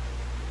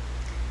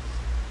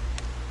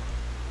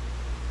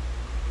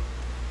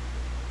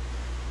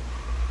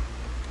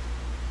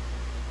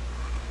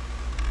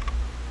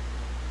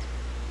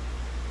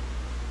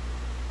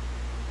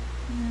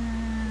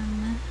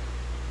 And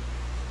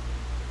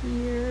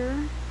here.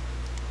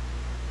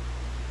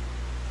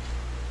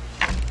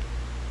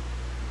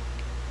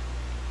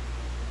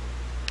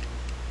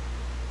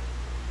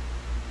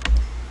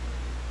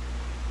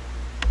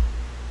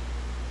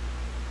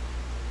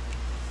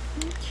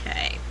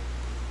 Okay.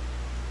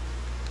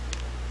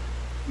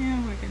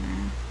 Now we're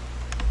gonna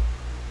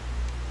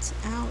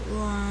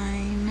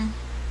outline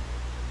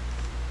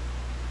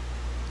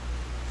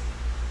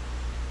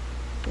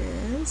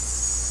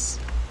this.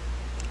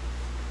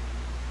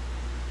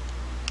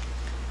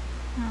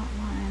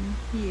 Outline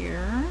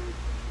here.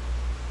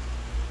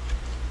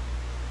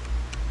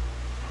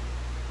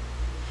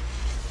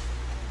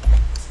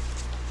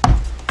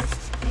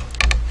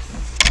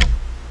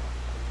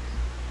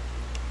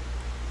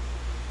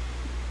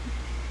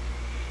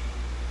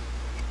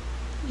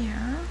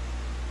 Here.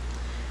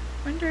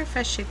 Wonder if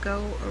I should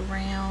go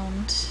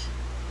around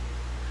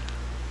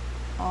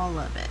all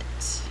of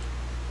it.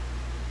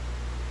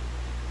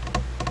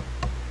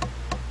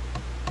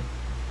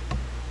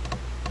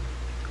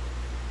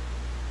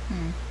 I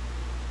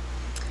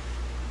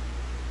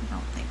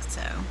don't think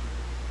so.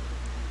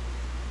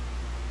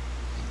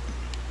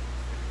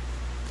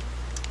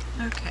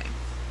 Okay.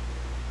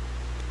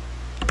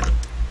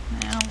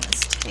 Now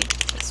let's take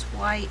this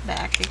white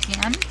back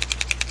again.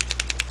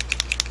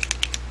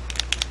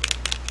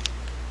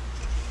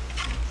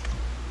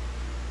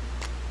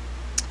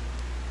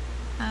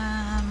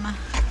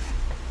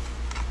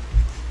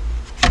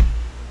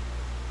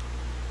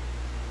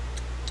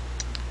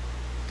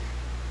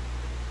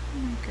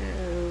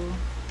 Go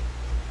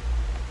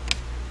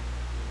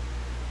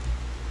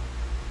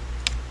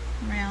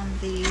around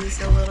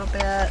these a little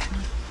bit,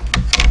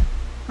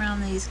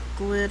 around these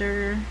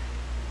glitter.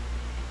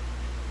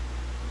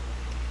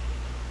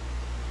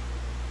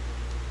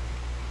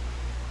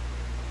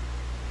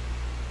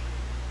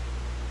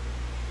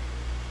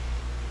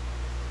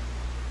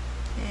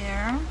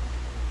 There.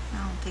 I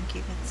don't think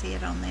you can see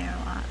it on there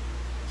a lot.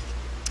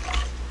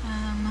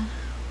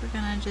 We're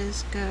gonna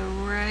just go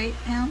right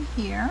down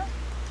here.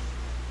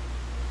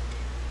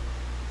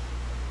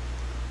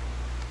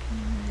 And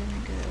we're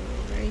gonna go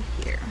right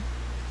here.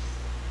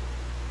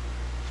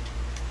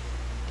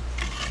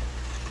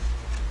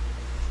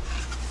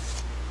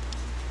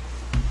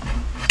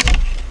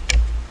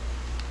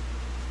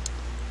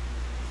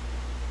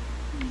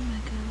 I'm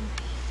gonna go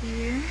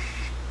here,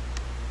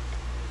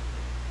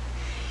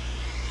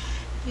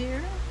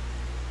 here,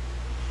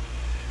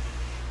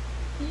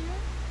 here,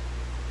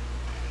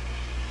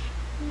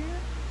 here,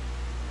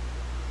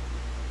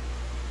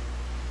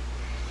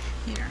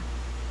 here.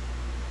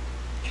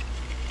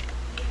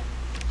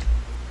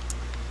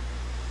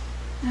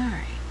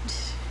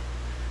 Alright.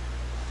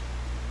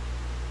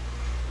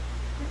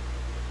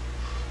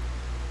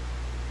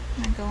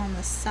 go on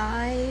the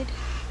side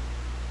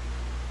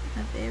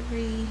of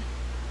every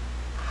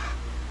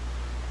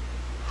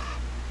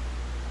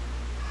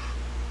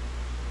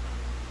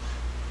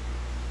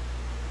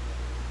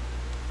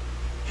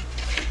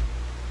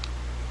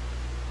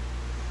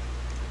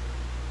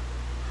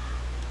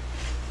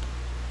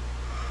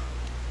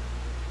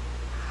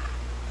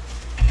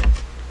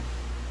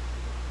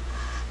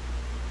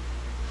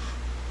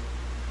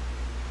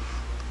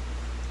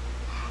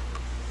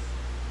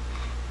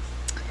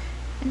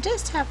and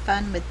just have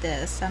fun with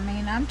this. I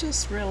mean, I'm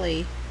just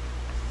really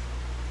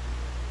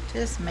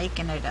just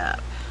making it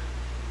up.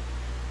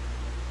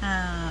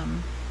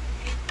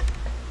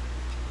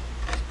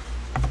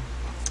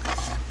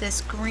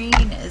 This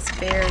green is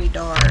very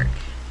dark,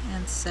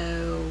 and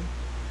so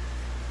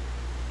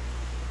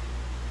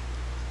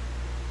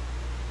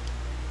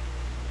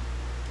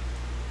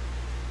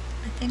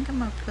I think I'm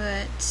gonna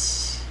put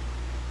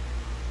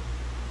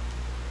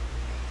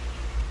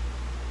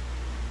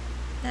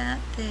that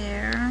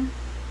there.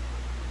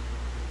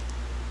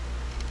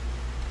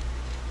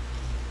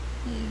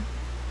 Ew,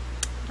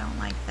 I don't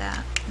like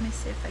that. Let me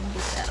see if I can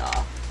get that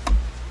off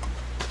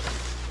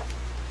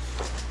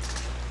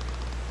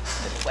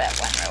with wet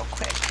one real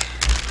quick.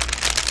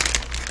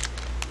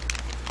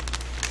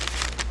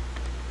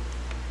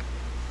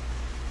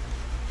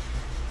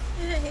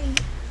 Yay.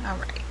 All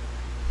right.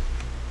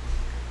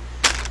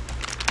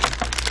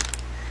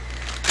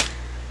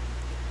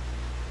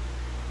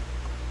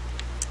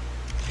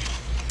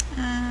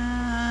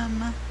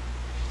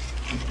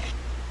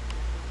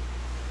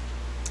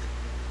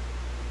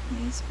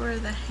 These where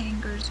the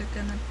hangers are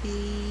gonna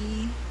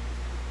be.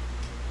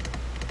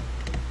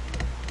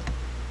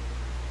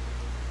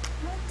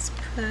 Let's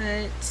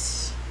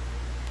put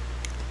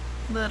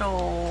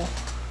little,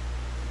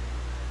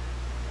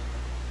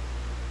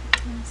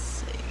 let's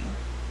see,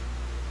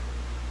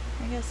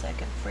 I guess I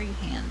could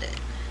freehand it.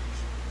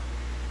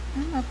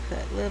 I'm gonna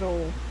put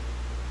little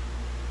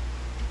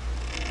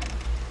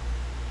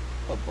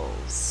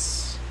bubbles.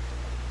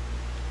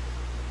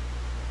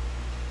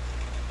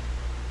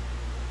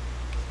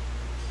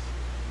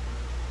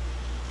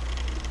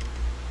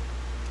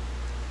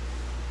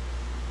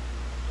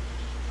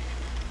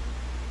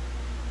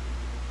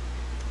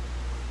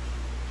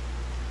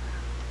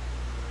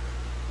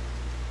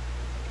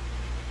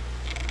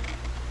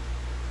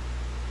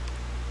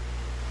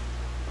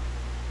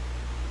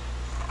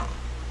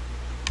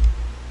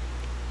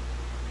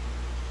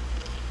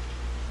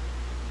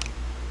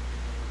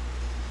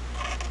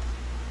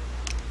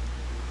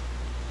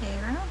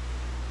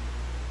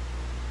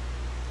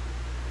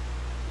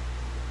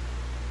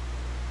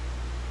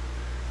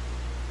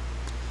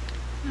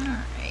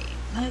 Alright,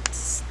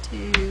 let's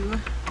do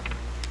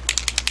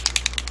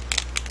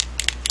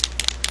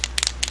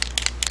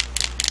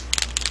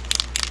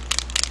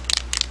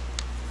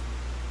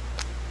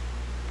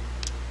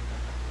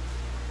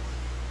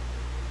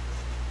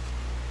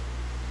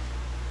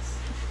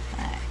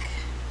black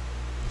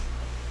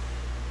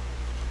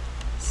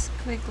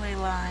squiggly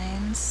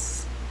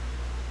lines.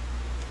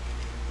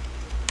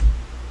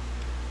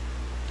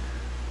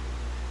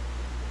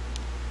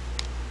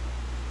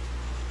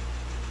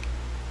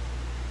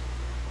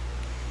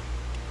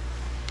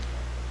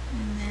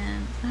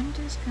 I'm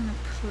just going to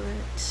put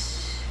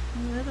a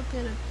little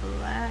bit of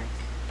black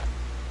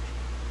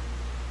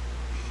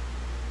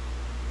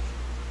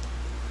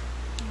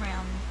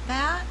around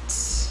that.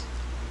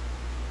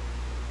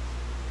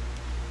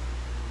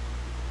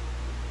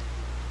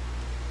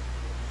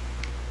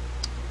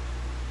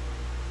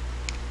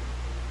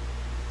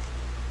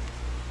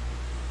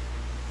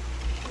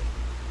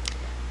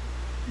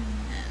 And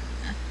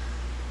then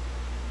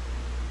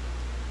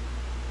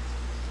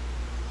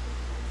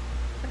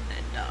put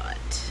a dot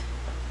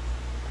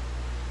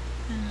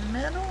in the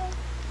middle.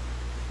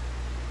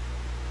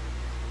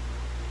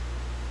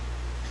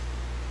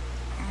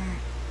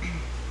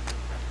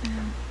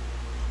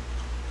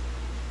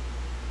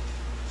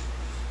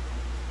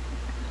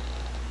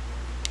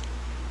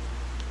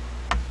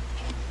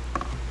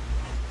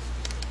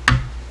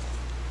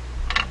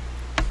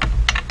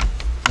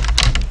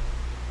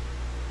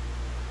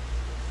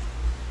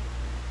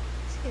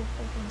 See if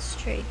I can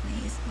straighten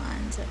these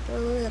lines up a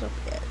little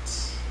bit.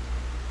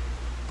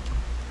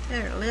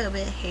 They're a little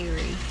bit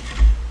hairy.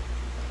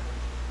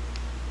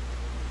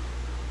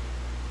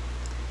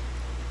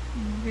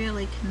 You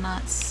really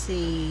cannot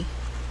see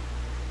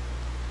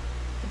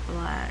the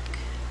black.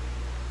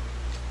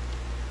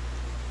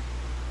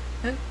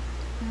 Oh,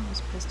 that was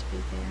supposed to be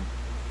there.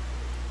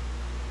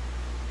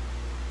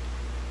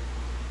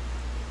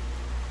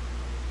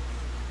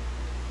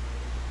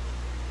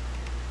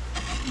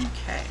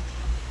 Okay.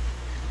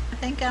 I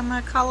think I'm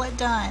going to call it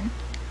done.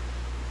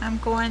 I'm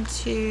going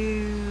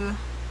to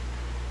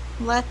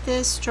let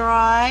this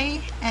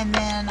dry, and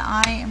then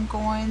I am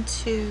going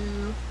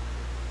to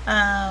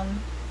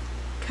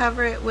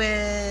cover it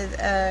with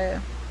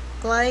a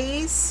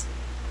glaze,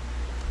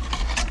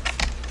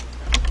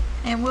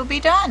 and we'll be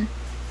done.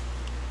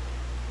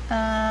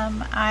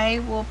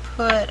 I will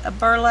put a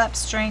burlap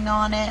string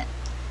on it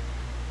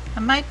I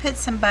might put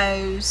some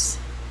bows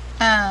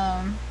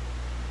or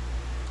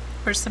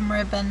some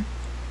ribbon.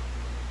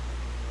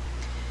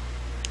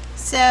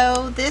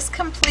 So this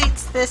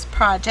completes this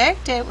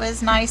project. It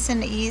was nice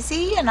and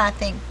easy, and I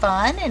think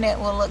fun, and it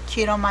will look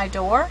cute on my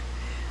door.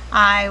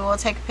 I will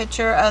take a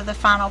picture of the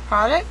final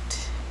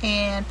product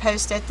and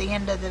post at the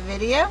end of the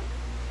video.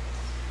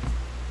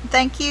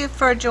 Thank you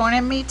for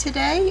joining me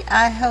today.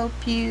 I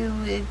hope you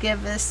will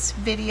give this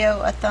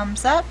video a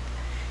thumbs up.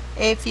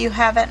 If you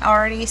haven't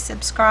already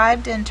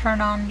subscribed and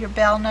turn on your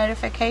bell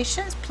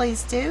notifications,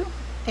 please do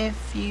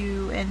if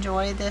you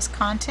enjoy this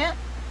content.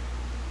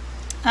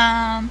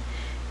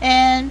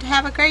 And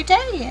have a great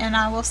day, and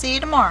I will see you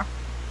tomorrow.